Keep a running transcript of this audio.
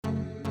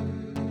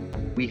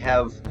We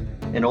have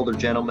an older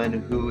gentleman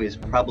who is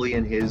probably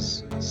in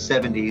his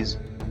 70s.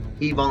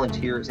 He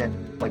volunteers at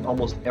like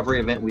almost every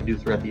event we do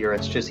throughout the year.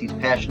 It's just he's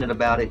passionate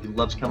about it. He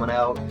loves coming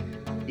out.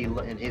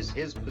 And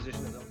his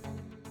position is.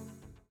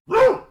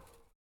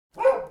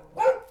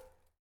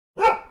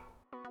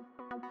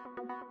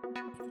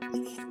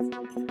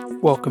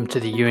 Welcome to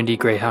the UND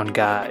Greyhound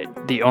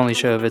Guide, the only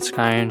show of its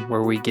kind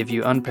where we give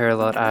you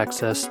unparalleled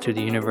access to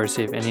the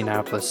University of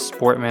Indianapolis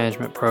Sport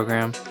Management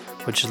Program,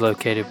 which is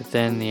located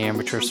within the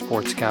amateur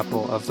sports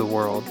capital of the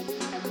world.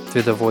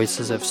 Through the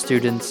voices of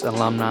students,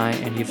 alumni,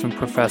 and even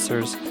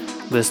professors,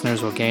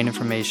 listeners will gain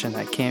information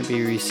that can't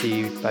be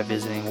received by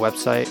visiting a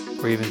website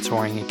or even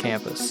touring a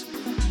campus.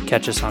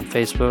 Catch us on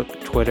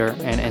Facebook, Twitter,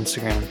 and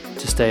Instagram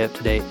to stay up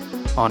to date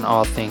on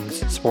all things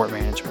sport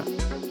management.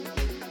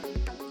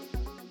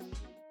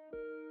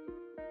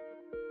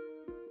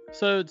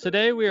 So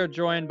today we are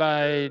joined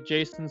by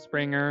Jason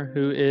Springer,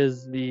 who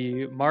is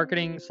the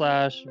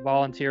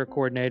marketing/volunteer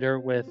coordinator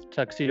with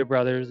Tuxedo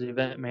Brothers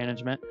Event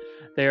Management.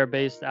 They are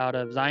based out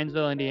of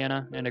Zionsville,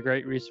 Indiana, and a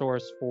great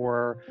resource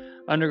for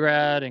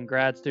undergrad and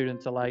grad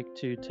students alike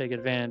to take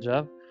advantage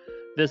of.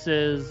 This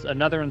is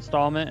another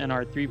installment in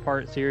our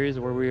three-part series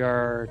where we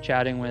are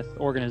chatting with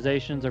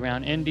organizations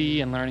around Indy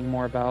and learning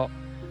more about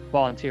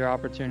volunteer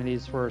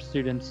opportunities for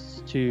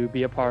students to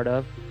be a part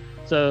of.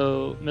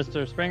 So,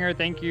 Mr. Springer,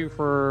 thank you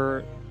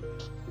for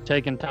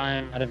taking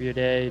time out of your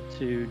day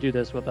to do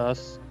this with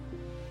us.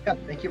 Yeah,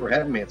 thank you for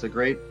having me. It's a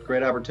great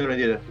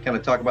opportunity to kind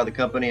of talk about the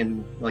company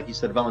and, like you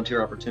said,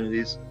 volunteer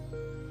opportunities.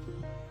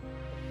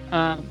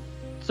 So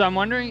I'm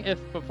wondering if,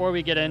 before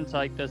we get into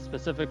like the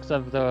specifics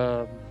of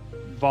the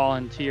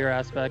volunteer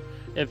aspect,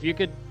 if you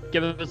could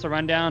give us a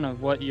rundown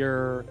of what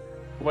your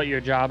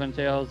job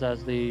entails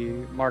as the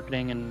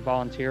marketing and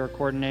volunteer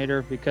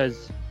coordinator,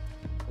 because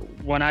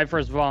when I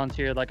first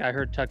volunteered, like I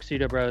heard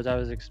Tuxedo Bros, I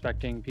was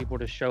expecting people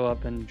to show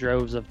up in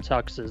droves of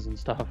tuxes and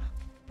stuff.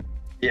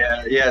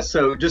 Yeah.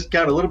 So just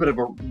got a little bit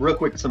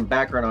of some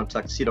background on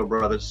Tuxedo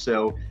Brothers.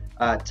 So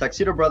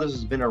Tuxedo Brothers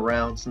has been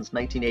around since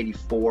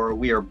 1984.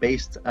 We are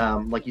based,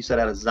 like you said,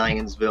 out of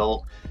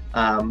Zionsville.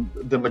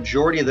 The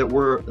majority of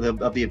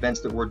the events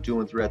that we're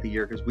doing throughout the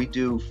year, because we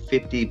do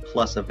 50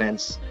 plus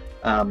events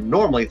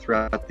normally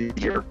throughout the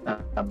year.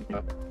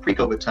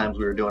 Pre-COVID times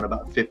we were doing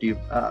about 50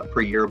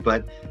 per year,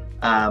 but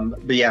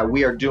yeah,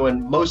 we are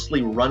doing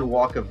mostly run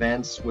walk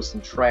events with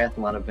some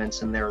triathlon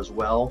events in there as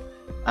well.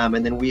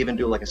 And then we even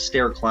do like a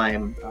stair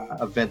climb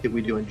event that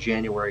we do in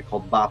January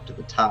called Bop to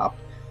the Top.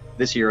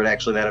 This year,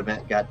 that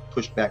event got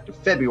pushed back to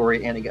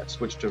February and it got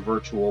switched to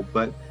virtual.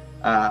 But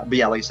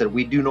yeah, like I said,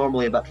 we do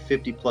normally about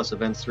 50 plus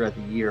events throughout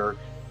the year.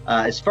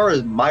 As far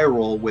as my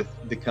role with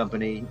the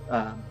company,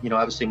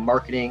 obviously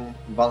marketing,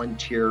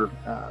 volunteer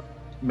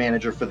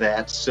manager for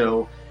that.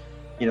 So,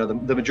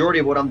 the majority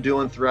of what I'm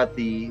doing throughout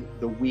the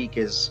week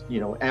is,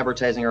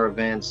 advertising our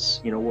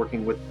events,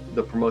 working with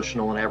the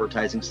promotional and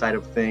advertising side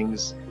of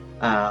things,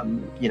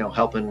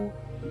 helping,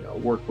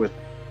 work with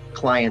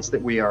clients that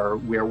we are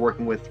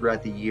working with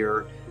throughout the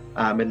year.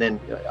 And then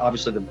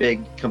obviously the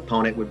big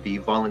component would be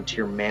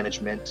volunteer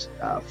management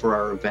for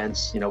our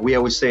events. We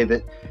always say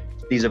that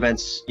these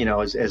events,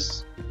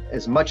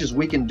 as much as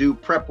we can do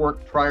prep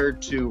work prior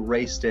to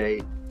race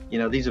day,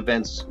 these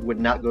events would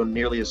not go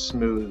nearly as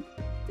smooth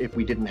if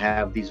we didn't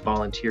have these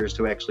volunteers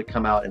to actually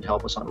come out and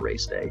help us on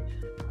race day.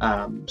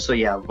 So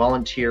yeah,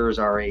 volunteers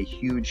are a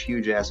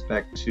huge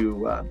aspect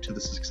to the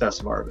success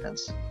of our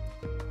events.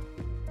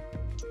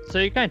 So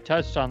you kind of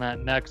touched on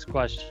that next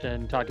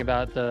question, talking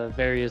about the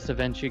various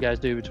events you guys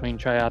do between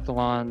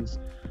triathlons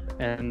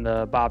and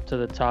the Bop to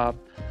the Top.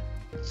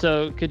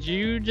 So could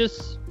you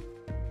just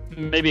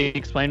maybe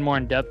explain more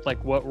in depth,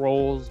 like what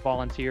roles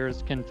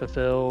volunteers can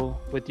fulfill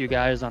with you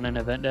guys on an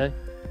event day?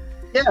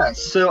 Yeah,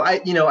 so I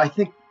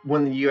think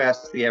when you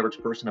ask the average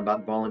person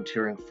about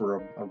volunteering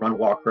for a run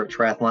walk or a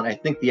triathlon, I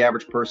think the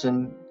average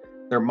person,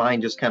 their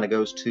mind just kind of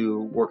goes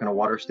to work in a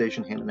water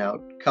station, handing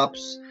out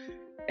cups.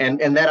 And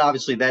that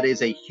obviously that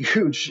is a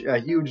huge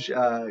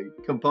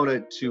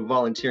component to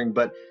volunteering,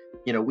 but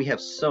we have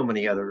so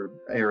many other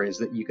areas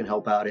that you can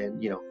help out in,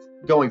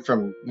 going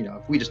from,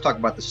 if we just talk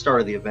about the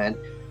start of the event,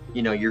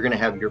 you're going to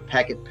have your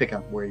packet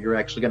pickup where you're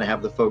actually going to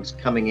have the folks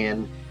coming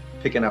in,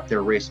 picking up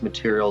their race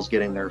materials,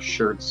 getting their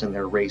shirts and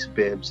their race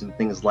bibs and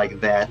things like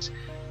that.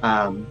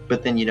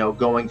 But then,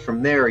 going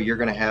from there, you're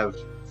going to have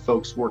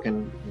folks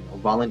working,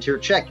 volunteer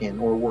check-in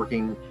or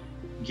working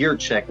gear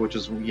check, which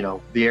is,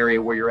 the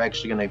area where you're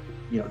actually going to,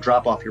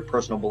 drop off your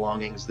personal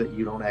belongings that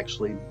you don't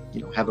actually,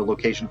 have a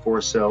location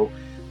for. So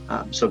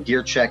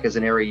gear check is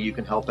an area you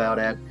can help out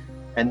at.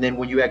 And then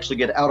when you actually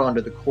get out onto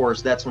the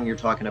course, that's when you're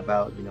talking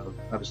about,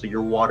 obviously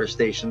your water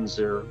stations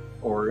or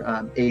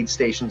aid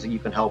stations that you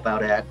can help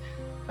out at.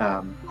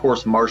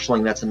 Course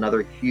marshaling, that's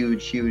another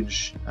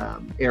huge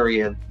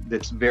area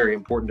that's very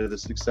important to the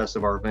success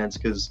of our events,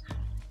 because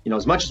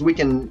as much as we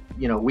can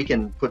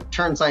put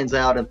turn signs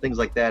out and things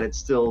like that, it's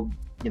still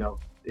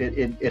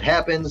it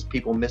happens.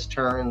 People miss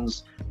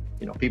turns,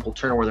 people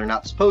turn where they're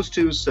not supposed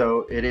to,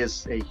 so it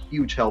is a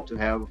huge help to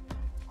have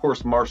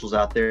course marshals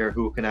out there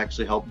who can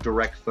actually help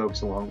direct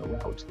folks along the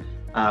route.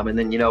 And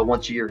then,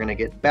 once you're going to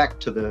get back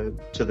to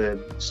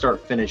the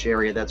start finish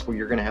area, that's where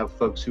you're going to have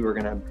folks who are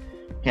going to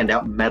hand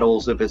out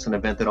medals if it's an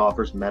event that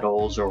offers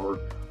medals, or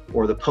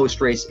the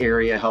post race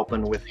area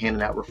helping with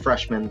handing out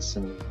refreshments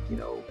and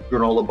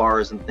granola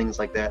bars and things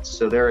like that.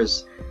 So there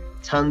is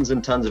tons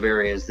and tons of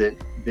areas that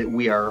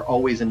we are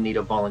always in need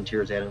of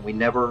volunteers at, and we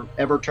never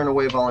ever turn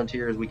away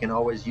volunteers. We can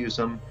always use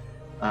them.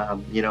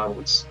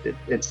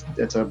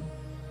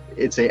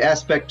 It's a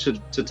aspect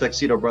to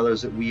Tuxedo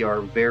Brothers that we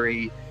are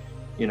very,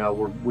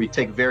 we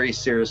take very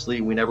seriously.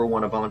 We never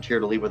want a volunteer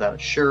to leave without a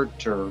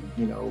shirt or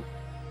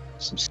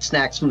some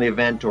snacks from the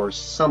event or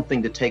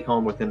something to take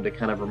home with them to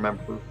kind of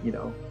remember,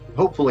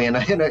 hopefully in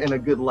a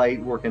good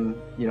light, working,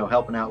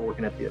 helping out,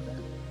 working at the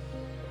event.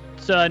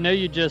 So I know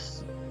I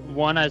just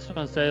want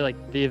to say,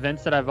 like, the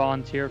events that I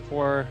volunteered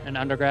for in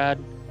undergrad,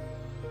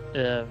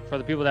 for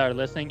the people that are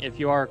listening, if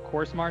you are a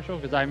course marshal,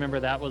 because I remember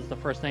that was the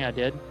first thing I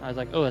did. I was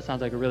like, oh, that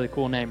sounds like a really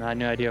cool name. And I had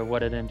no idea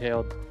what it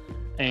entailed.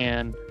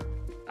 And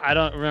I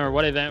don't remember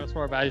what event it was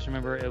for, but I just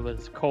remember it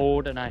was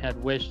cold, and I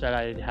had wished that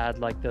I had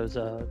like those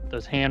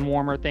hand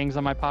warmer things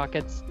on my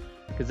pockets,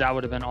 because that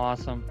would have been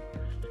awesome.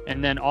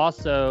 And then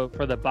also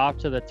for the Bop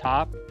to the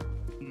Top,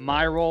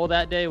 my role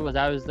that day was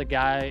I was the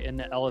guy in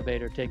the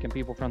elevator taking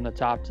people from the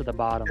top to the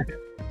bottom.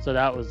 So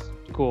that was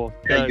cool.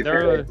 Yeah,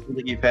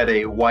 you've had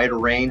a wide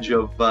range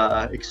of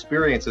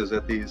experiences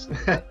at these.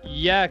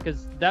 Yeah,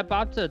 because that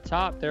Bop to the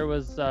Top, there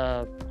was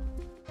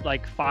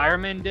like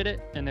firemen did it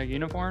in their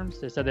uniforms.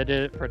 They said they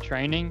did it for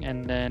training,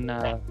 and then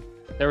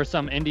there were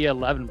some India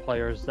 11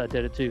 players that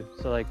did it too.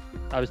 So like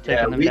I was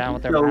taking them down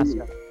with their mask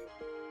on.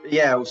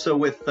 Yeah, so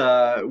with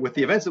the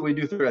events that we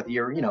do throughout the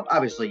year,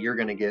 obviously you're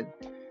going to get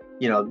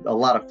a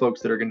lot of folks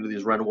that are going to do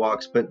these run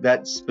walks, but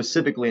that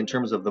specifically in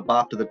terms of the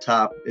Bop to the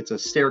Top, it's a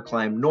stair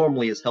climb.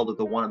 Normally is held at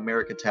the One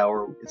America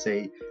Tower. It's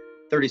a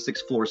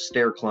 36 floor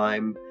stair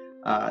climb,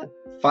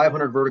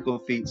 500 vertical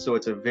feet. So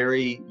it's a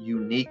very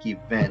unique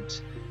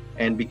event.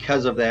 And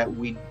because of that,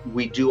 we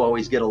do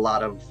always get a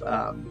lot of,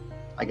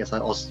 I guess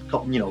I'll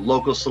call,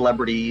 local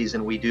celebrities,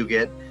 and we do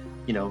get,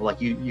 like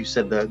you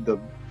said, the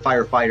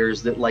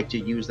firefighters that like to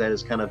use that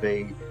as kind of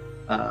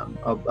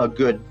a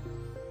good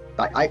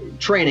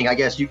training, I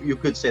guess you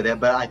could say that,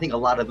 but I think a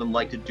lot of them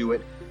like to do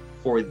it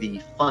for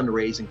the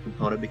fundraising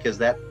component, because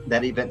that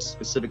event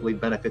specifically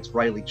benefits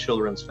Riley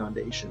Children's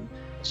Foundation.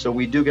 So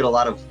we do get a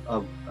lot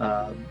of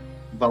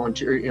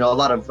volunteer, a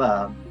lot of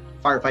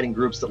firefighting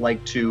groups that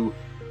like to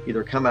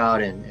either come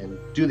out and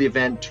do the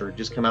event or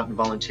just come out and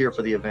volunteer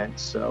for the event.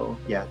 So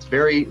yeah, it's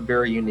very,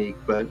 very unique,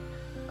 but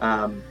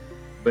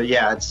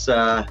yeah, it's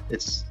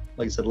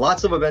like I said,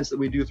 lots of events that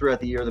we do throughout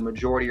the year. The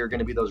majority are going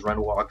to be those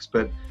run walks,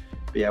 but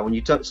yeah, when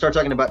you start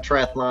talking about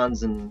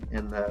triathlons and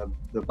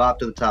the Bop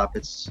to the Top,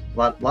 it's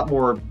a lot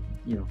more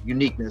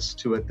uniqueness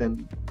to it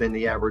than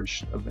the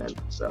average event.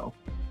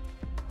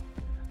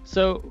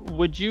 So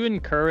would you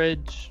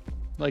encourage,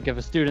 like, if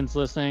a student's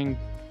listening,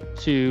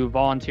 to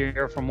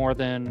volunteer for more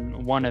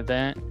than one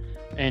event?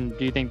 And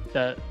do you think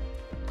that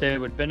they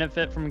would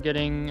benefit from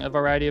getting a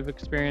variety of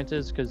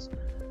experiences? Because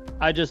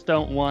I just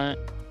don't want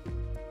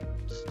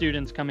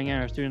students coming in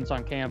or students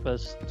on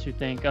campus to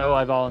think, oh,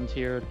 I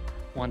volunteered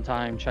one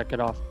time, check it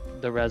off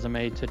the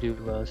resume to-do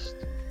list.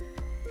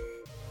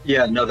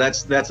 Yeah, no,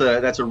 that's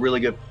a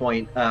really good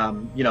point.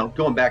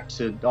 Going back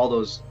to all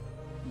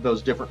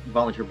those different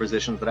volunteer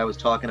positions that I was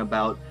talking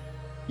about,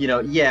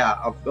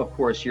 of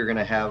course you're going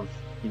to have,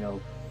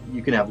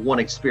 you can have one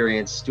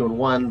experience doing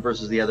one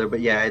versus the other,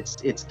 but yeah,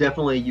 it's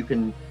definitely, you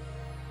can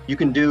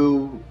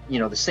do,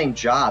 the same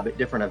job at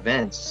different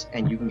events,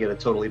 and you can get a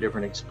totally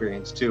different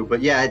experience too.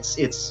 But yeah,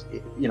 it's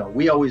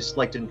we always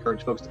like to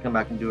encourage folks to come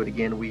back and do it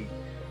again.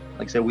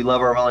 Like I said, we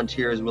love our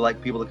volunteers. We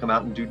like people to come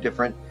out and do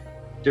different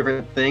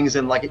things.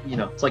 And like,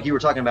 it's like you were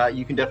talking about,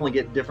 you can definitely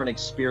get different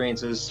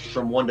experiences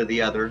from one to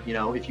the other.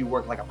 If you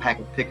work like a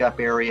packet pickup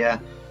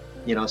area,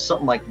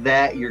 something like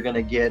that, you're going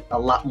to get a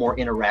lot more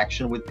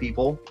interaction with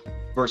people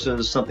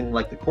versus something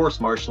like the course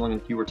marshaling,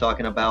 like you were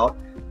talking about.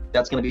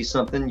 That's going to be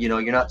something,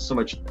 you're not so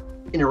much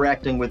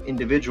interacting with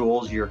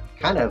individuals. You're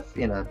kind of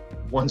in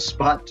one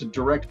spot to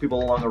direct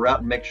people along the route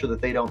and make sure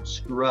that they don't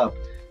screw up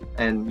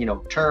and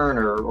turn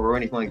or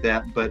anything like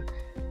that. But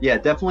yeah,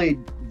 definitely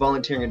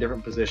volunteering in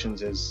different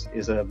positions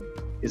is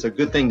a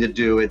good thing to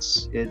do.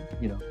 It's a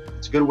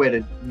good way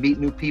to meet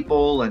new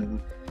people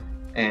and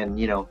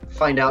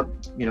find out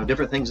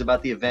different things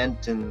about the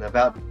event and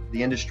about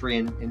the industry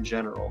in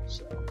general.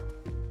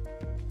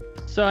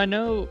 So I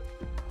know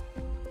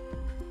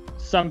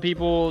some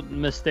people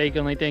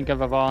mistakenly think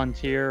of a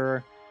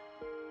volunteer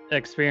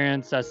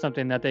experience as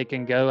something that they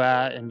can go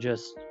at and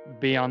just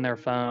be on their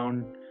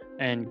phone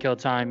and kill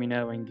time,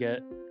 and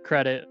get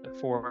credit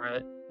for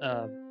it,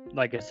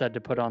 like I said, to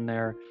put on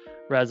their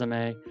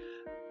resume.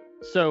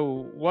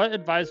 So what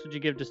advice would you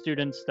give to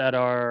students that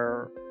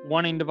are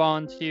wanting to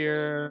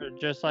volunteer,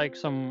 just like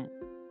some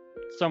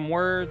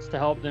words to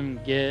help them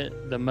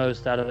get the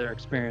most out of their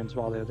experience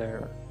while they're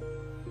there?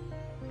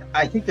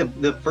 I think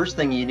the first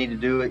thing you need to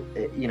do,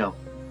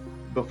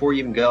 before you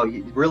even go,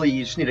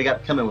 you just need to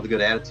come in with a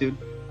good attitude.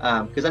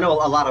 Because I know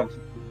a lot of,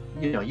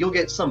 you'll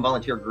get some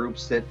volunteer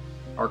groups that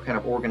are kind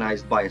of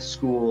organized by a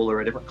school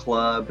or a different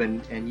club,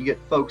 and you get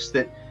folks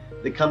that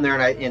come there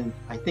and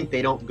I think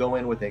they don't go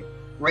in with a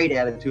great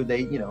attitude.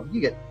 They,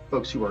 you get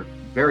folks who are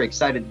very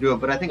excited to do it,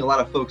 but I think a lot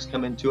of folks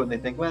come into it and they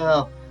think,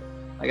 well,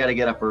 I got to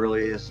get up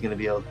early. It's going to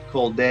be a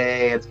cold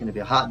day. It's going to be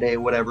a hot day,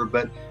 whatever.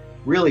 But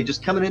really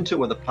just coming into it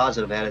with a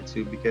positive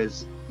attitude,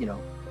 because,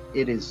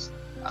 it is,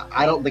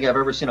 I don't think I've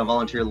ever seen a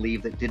volunteer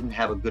leave that didn't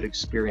have a good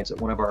experience at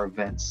one of our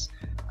events.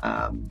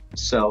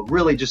 So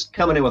really just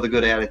coming in with a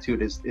good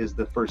attitude is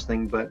the first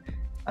thing. But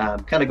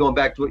kind of going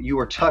back to what you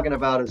were talking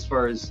about as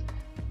far as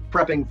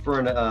prepping for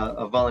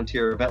a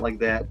volunteer event like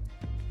that,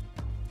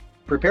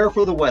 prepare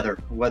for the weather,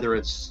 whether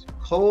it's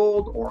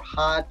cold or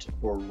hot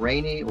or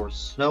rainy or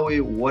snowy,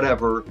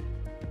 whatever.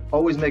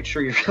 Always make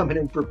sure you're coming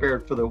in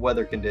prepared for the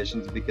weather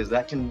conditions, because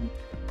that can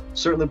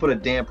certainly put a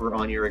damper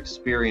on your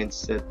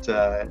experience at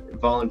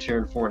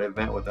volunteering for an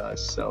event with us.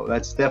 So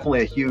that's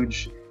definitely a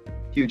huge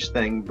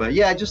thing. But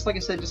yeah, just like I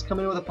said, just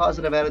coming in with a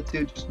positive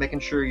attitude, just making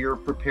sure you're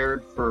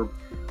prepared for,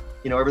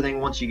 everything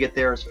once you get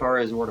there, as far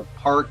as where to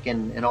park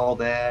and all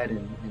that.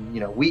 And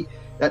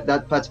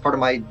that's part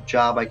of my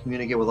job. I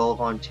communicate with all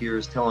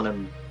volunteers, telling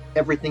them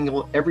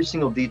every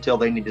single detail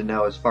they need to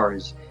know, as far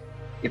as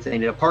if they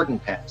need a parking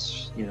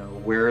pass,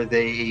 where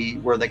they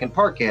can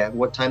park at,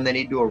 what time they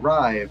need to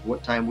arrive,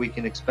 what time we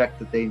can expect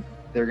that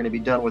they're going to be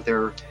done with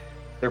their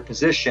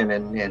position,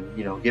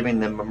 and giving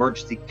them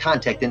emergency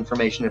contact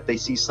information if they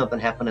see something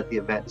happen at the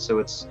event. So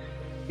it's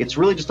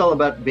really just all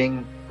about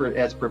being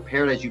as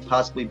prepared as you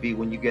possibly be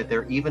when you get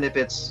there, even if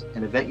it's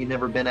an event you've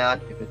never been at,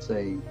 if it's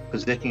a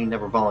position you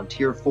never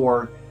volunteered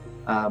for.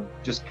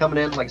 Just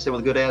coming in, like I said,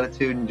 with a good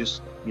attitude, and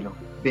just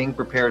being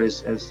prepared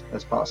as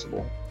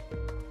possible.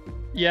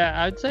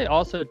 Yeah, I'd say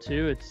also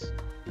too, it's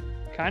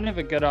kind of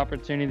a good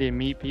opportunity to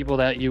meet people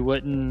that you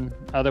wouldn't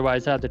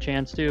otherwise have the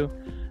chance to.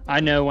 I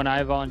know when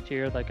I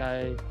volunteered,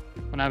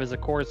 when I was a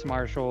course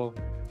marshal,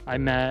 I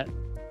met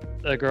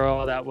a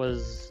girl that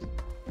was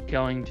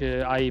going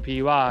to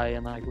IUPUI,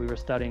 and we were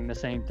studying the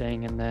same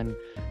thing. And then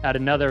at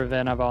another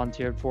event I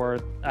volunteered for,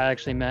 I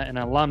actually met an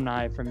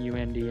alumni from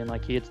UND,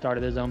 and he had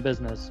started his own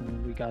business,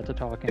 and we got to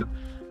talking.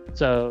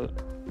 So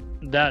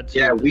that's,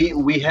 yeah,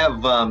 we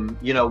have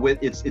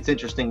it's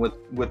interesting with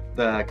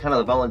the kind of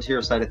the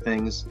volunteer side of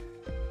things.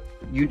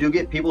 You do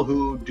get people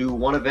who do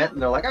one event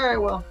and they're like, all right,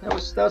 well, that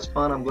was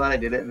fun, I'm glad I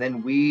did it. And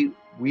then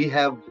we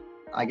have,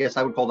 I guess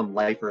I would call them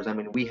lifers. I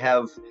mean, we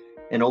have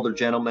an older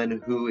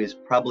gentleman who is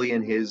probably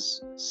in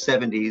his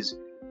 70s.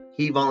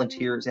 He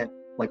volunteers at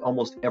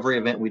almost every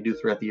event we do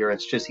throughout the year.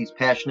 It's just, he's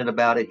passionate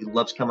about it. He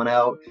loves coming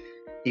out.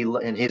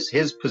 And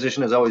his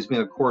position has always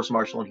been a course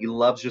marshal, and he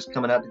loves just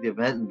coming out to the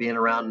event and being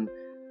around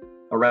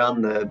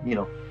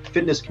the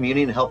fitness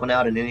community and helping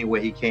out in any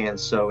way he can.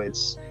 So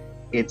it's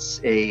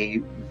a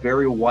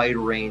very wide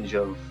range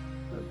of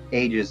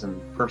ages and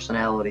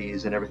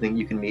personalities and everything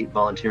you can meet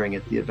volunteering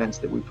at the events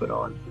that we put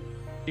on.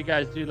 You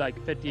guys do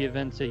 50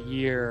 events a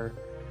year.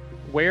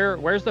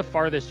 Where's the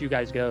farthest you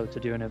guys go to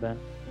do an event?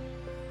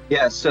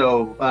 Yeah,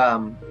 so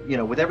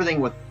with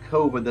everything with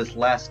COVID this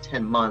last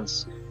 10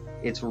 months,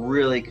 it's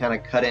really kind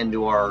of cut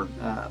into our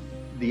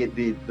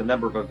the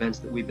number of events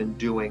that we've been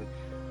doing.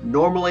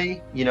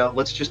 Normally,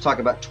 let's just talk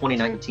about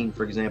 2019,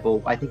 for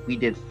example. I think we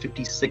did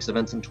 56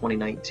 events in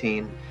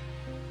 2019.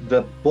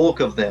 The bulk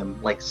of them,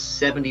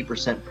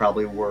 70%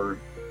 probably, were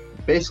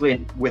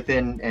basically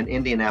within an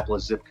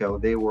Indianapolis zip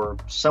code. They were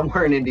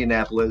somewhere in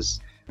Indianapolis.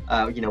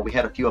 We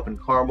had a few up in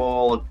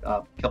Carmel,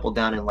 a couple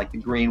down in the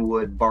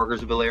Greenwood,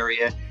 Bargersville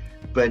area.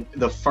 But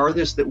the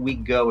farthest that we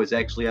go is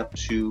actually up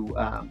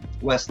to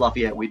West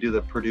Lafayette. We do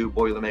the Purdue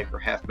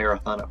Boilermaker Half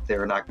Marathon up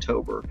there in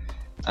October.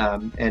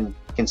 And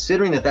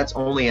considering that that's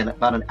only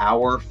about an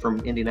hour from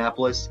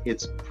Indianapolis,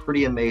 it's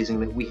pretty amazing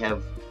that we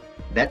have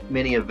that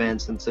many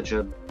events in such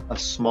a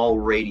small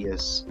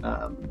radius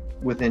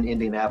within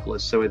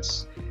Indianapolis. So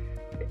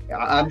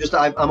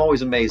I'm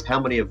always amazed how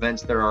many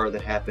events there are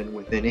that happen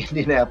within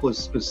Indianapolis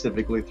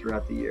specifically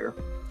throughout the year.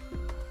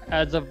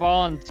 As a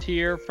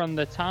volunteer, from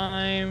the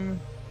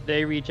time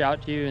they reach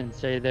out to you and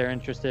say they're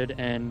interested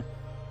in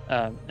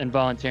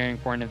volunteering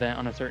for an event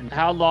on a certain,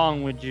 how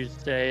long would you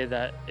say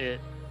that it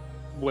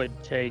would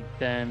take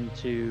them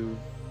to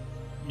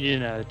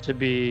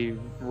be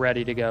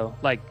ready to go?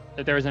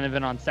 If there was an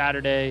event on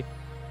Saturday,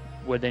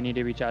 would they need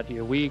to reach out to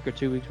you a week or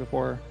 2 weeks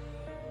before?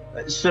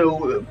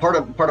 So part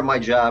of my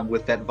job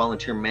with that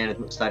volunteer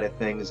management side of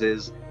things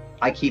is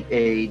I keep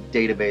a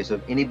database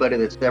of anybody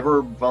that's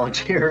ever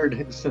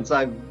volunteered since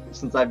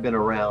I've been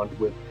around,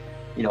 with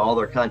all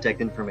their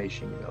contact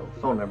information,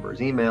 phone numbers,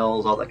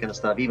 emails, all that kind of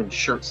stuff, even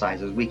shirt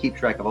sizes. We keep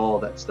track of all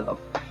of that stuff,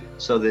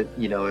 so that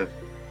if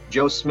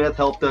Joe Smith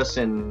helped us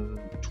in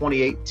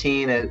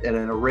 2018 at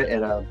one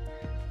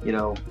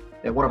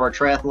of our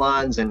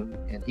triathlons,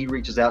 and he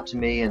reaches out to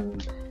me,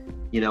 and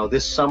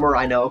this summer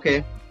I know,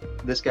 okay,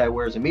 this guy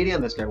wears a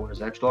medium, this guy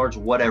wears extra large,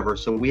 whatever.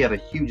 So we have a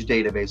huge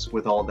database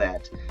with all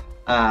that.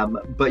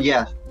 But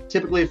yeah,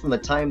 typically from the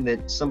time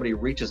that somebody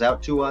reaches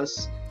out to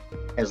us,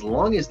 as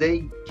long as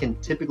they can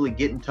typically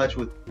get in touch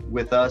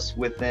with us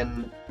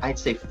within, I'd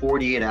say,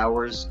 48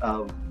 hours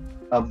of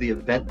the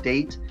event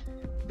date,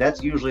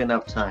 that's usually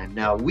enough time.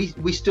 Now,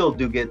 we still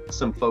do get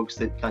some folks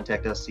that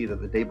contact us either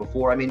the day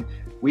before. I mean,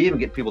 we even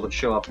get people that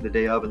show up the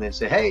day of and they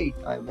say, hey,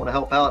 I want to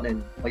help out.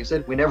 And like I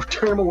said, we never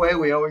turn them away.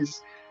 We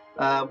always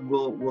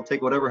we'll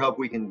take whatever help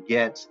we can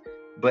get.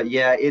 But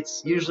yeah,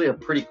 it's usually a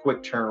pretty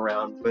quick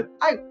turnaround. But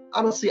I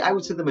honestly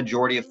would say the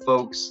majority of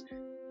folks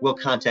will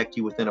contact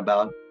you within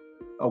about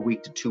a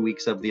week to 2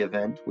 weeks of the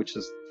event, which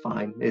is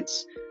fine.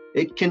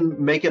 It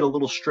can make it a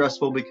little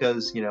stressful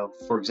because,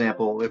 for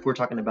example, if we're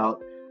talking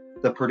about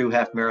the Purdue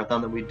Half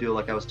Marathon that we do,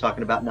 like I was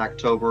talking about in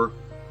October,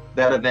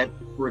 that event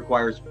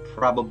requires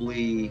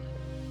probably,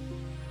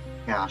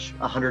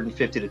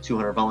 150 to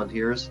 200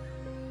 volunteers.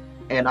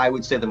 And I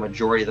would say the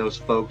majority of those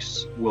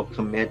folks will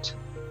commit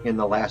in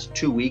the last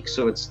 2 weeks.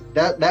 So it's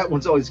that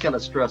one's always kind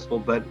of stressful.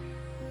 But,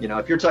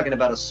 if you're talking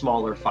about a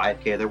smaller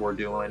 5K that we're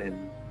doing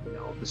in,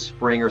 the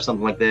spring or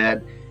something like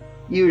that,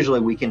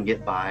 usually we can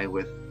get by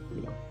with,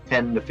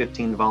 10 to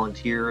 15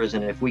 volunteers.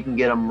 And if we can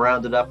get them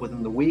rounded up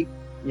within the week,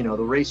 the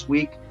race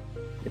week,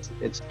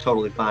 it's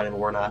totally fine, and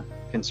we're not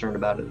concerned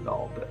about it at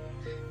all. But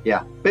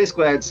yeah,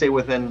 basically I'd say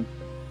within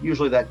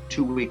usually that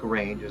 2 week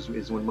range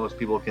is when most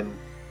people can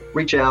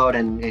reach out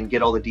and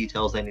get all the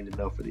details they need to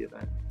know for the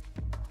event.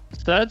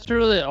 So that's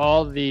really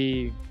all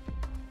the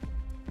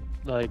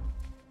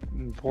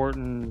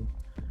important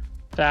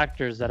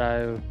factors that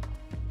I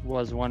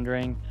was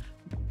wondering.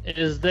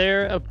 Is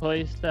there a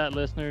place that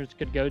listeners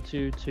could go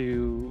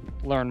to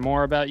learn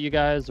more about you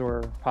guys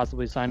or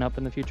possibly sign up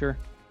in the future?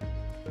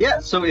 Yeah,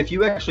 so if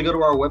you actually go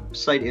to our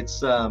website,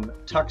 it's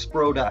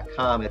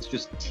tuxbro.com. It's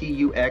just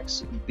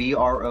tuxbro.com.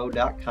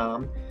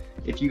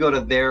 If you go to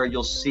there,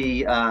 you'll see,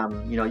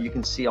 you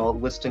can see all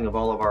listing of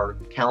all of our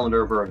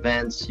calendar of our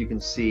events. You can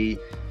see,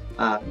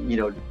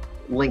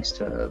 links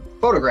to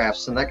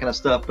photographs and that kind of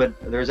stuff. But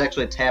there's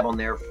actually a tab on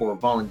there for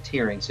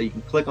volunteering. So you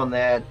can click on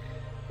that.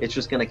 It's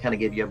just going to kind of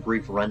give you a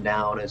brief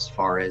rundown as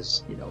far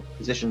as,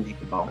 positions you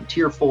can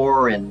volunteer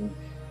for and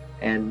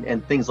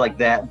things like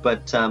that.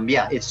 But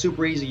yeah, it's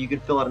super easy. You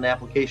can fill out an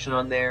application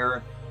on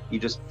there. You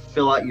just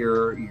fill out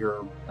your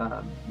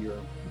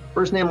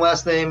first name,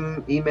 last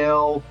name,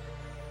 email,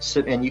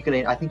 and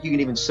I think you can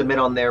even submit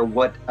on there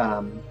what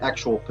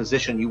actual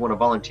position you want to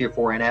volunteer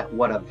for and at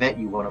what event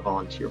you want to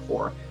volunteer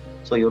for.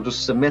 So you'll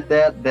just submit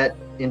that. That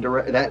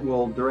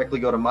will directly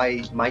go to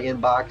my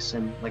inbox,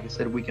 and like I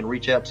said, we can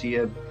reach out to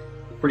you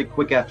pretty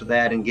quick after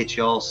that and get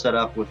you all set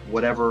up with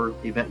whatever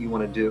event you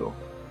want to do.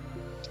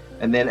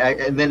 And then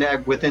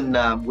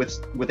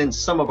within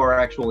some of our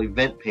actual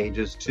event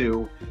pages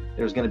too,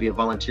 there's going to be a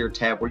volunteer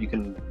tab where you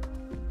can,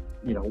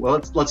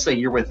 let's say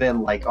you're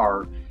within like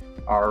our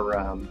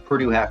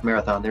Purdue Half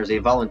Marathon. There's a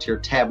volunteer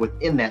tab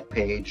within that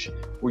page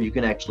where you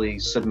can actually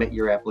submit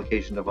your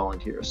application to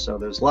volunteer. So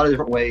there's a lot of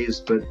different ways,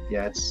 but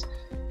yeah, it's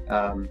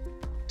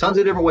tons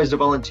of different ways to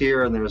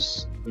volunteer. And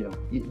there's,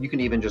 you can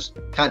even just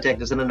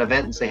contact us in an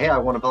event and say, hey, I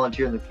want to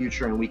volunteer in the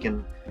future, and we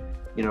can,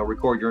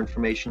 record your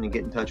information and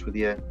get in touch with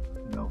you,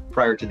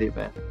 prior to the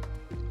event.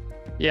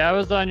 Yeah, I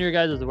was on your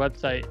guys'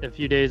 website a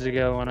few days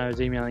ago when I was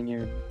emailing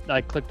you.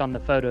 I clicked on the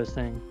photos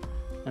thing,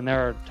 and there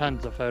are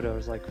tons of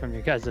photos from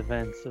your guys'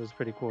 events. It was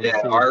pretty cool. Yeah,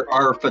 to see.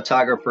 Our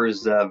photographer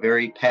is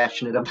very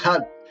passionate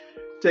about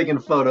taking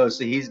photos,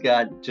 so he's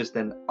got just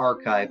an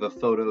archive of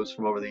photos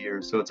from over the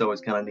years. So it's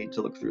always kind of neat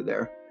to look through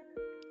there.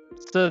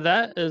 So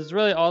that is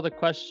really all the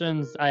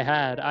questions I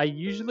had.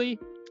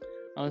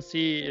 I'll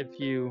see if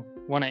you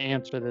want to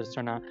answer this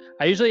or not.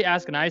 I usually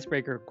ask an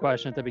icebreaker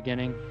question at the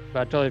beginning,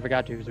 but I totally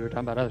forgot to because we were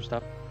talking about other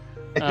stuff.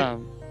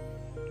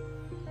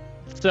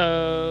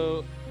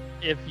 So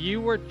if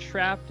you were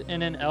trapped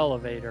in an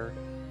elevator,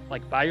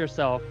 by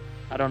yourself,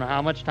 I don't know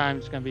how much time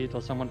it's going to be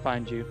until someone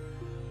finds you,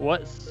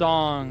 what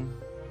song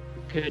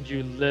could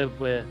you live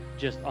with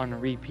just on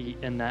repeat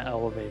in that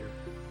elevator?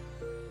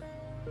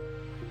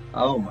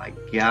 Oh my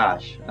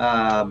gosh.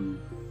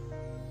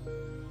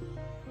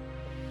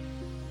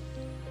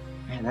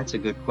 Man, that's a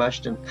good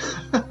question.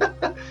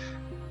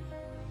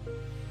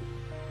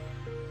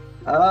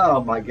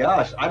 Oh my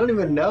gosh, I don't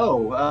even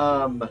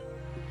know.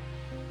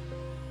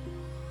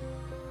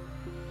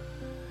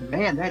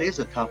 Man, that is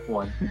a tough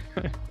one.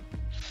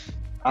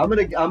 I'm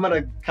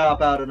gonna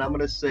cop out and I'm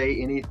gonna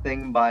say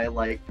anything by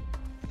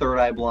Third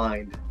Eye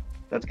Blind.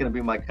 That's gonna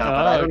be my cop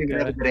out. I don't even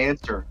have a good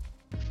answer.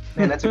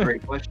 Man, that's a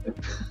great question.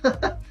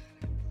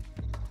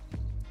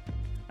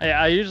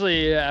 I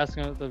usually ask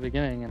them at the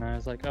beginning, and I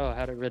was like, I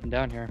had it written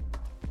down here.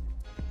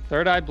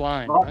 Third Eye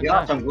Blind. Oh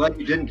gosh, I'm glad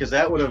you didn't, because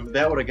that would have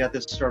got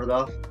this started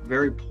off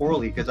very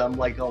poorly. Because I'm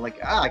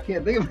I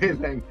can't think of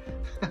anything.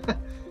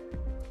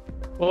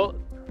 Well,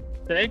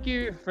 thank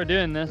you for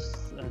doing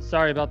this.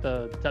 Sorry about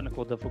the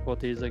technical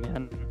difficulties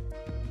again.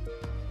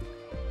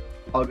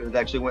 Oh, it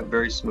actually went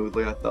very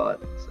smoothly, I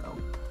thought. So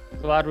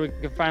glad we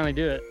could finally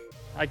do it.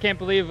 I can't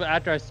believe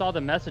after I saw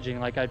the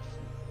messaging,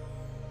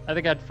 I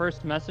think I'd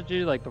first messaged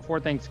you before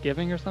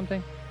Thanksgiving or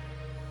something.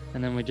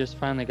 and then we just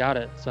finally got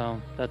it.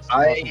 So that's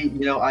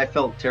awesome. I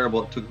felt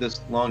terrible it took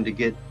this long to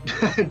get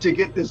to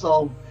get this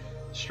all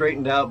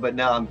straightened out, but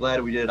now I'm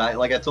glad we did.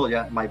 Like I told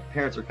you, my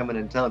parents are coming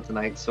in town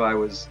tonight, so I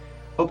was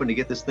hoping to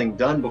get this thing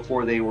done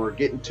before they were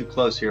getting too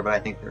close here, but I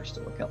think they're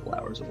still a couple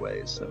hours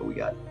away, so we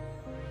got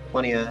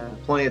plenty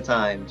of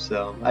time.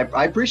 So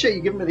I appreciate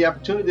you giving me the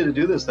opportunity to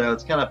do this, though.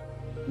 It's kind of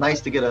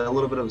nice to get a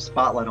little bit of a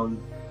spotlight on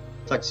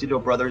Tuxedo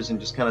Brothers and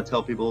just kind of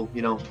tell people,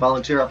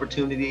 volunteer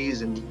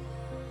opportunities and,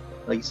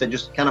 like you said,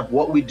 just kind of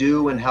what we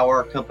do and how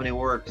our company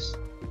works.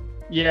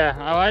 Yeah,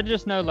 I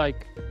just know,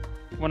 like,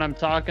 when I'm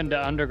talking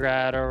to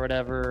undergrad or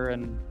whatever,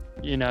 and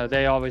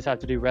they always have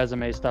to do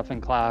resume stuff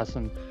in class,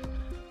 and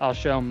I'll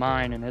show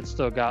mine, and it's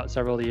still got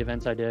several of the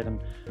events I did,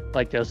 and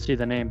like they'll see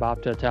the name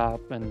Bob to the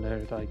top, and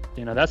they're like,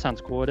 that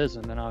sounds cool. It is,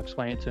 and then I'll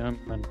explain it to them.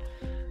 And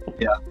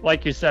yeah,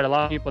 like you said, a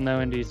lot of people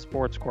know Indy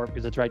Sports Corp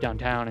because it's right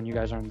downtown, and you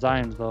guys are in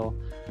Zionsville.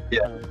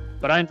 Yeah.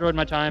 But I enjoyed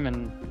my time,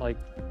 and like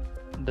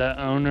the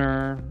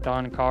owner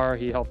Don Carr,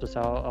 he helped us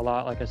out a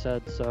lot, like I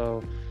said.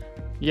 So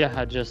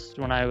yeah,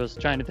 when I was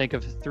trying to think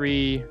of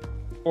 3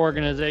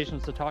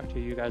 organizations to talk to,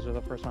 you guys are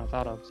the first one I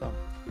thought of. So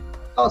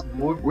awesome.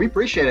 We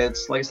appreciate it.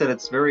 It's, like I said,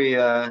 it's very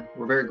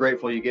we're very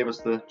grateful you gave us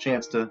the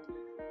chance to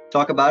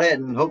talk about it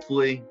and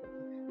hopefully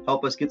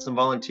help us get some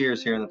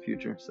volunteers here in the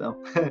future.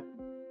 So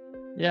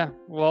yeah,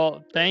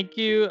 well, thank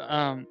you.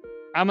 I'm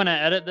gonna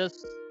edit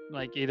this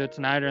like either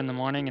tonight or in the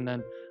morning, and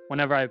then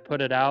whenever I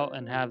put it out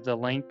and have the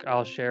link,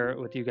 I'll share it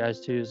with you guys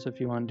too, so if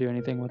you want to do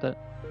anything with it.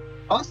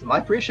 Awesome. I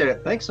appreciate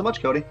it. Thanks so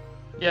much, Cody.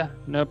 Yeah,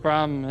 no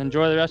problem.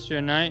 Enjoy the rest of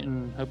your night,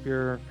 and hope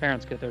your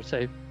parents get there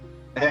safe.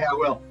 Hey, I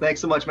will. Thanks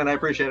so much, man. I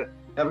appreciate it.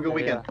 Have a good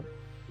weekend.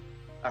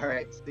 Yeah. All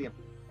right. See you.